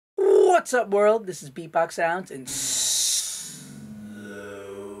What's up, world? This is Beatbox Sounds and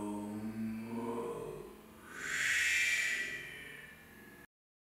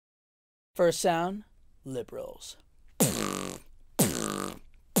first sound, lip rolls.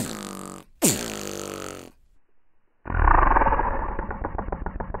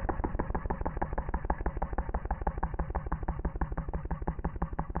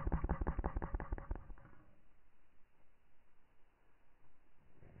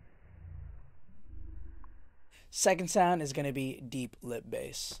 Second sound is going to be deep lip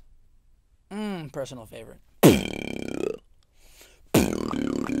bass. Personal favorite.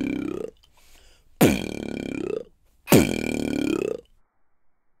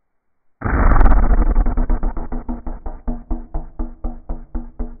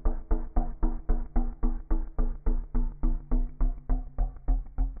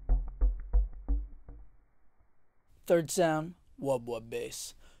 Third sound, wub wub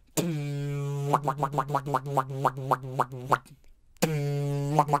bass.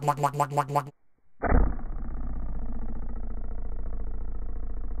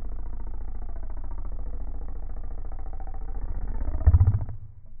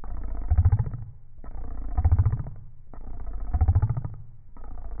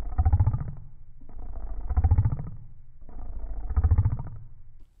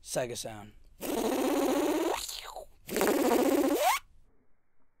 Sega sound.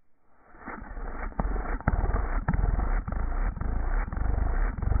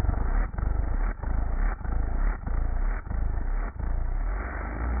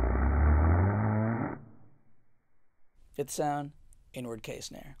 Fifth sound, inward K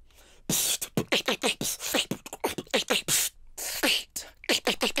snare.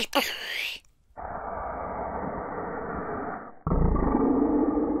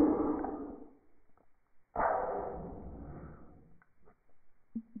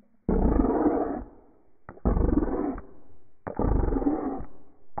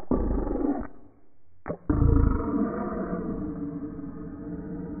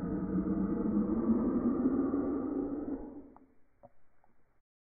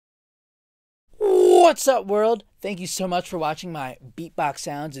 What's up, world? Thank you so much for watching my beatbox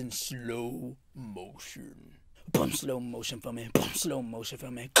sounds in slow motion. Boom, slow motion for me. Boom, slow motion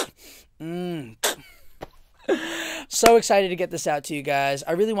for me. So excited to get this out to you guys.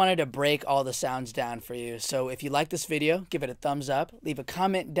 I really wanted to break all the sounds down for you. So if you like this video, give it a thumbs up, leave a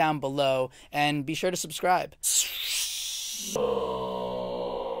comment down below, and be sure to subscribe.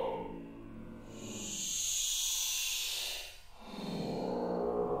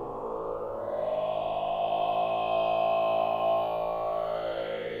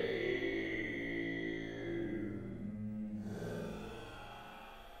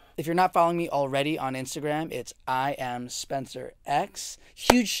 If you're not following me already on Instagram, it's I am Spencer X.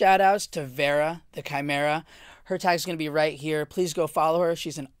 Huge shout outs to Vera, the Chimera. Her tag's going to be right here. Please go follow her.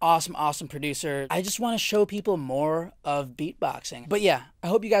 She's an awesome, awesome producer. I just want to show people more of beatboxing. But yeah, I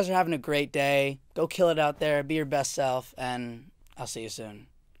hope you guys are having a great day. Go kill it out there. Be your best self. And I'll see you soon.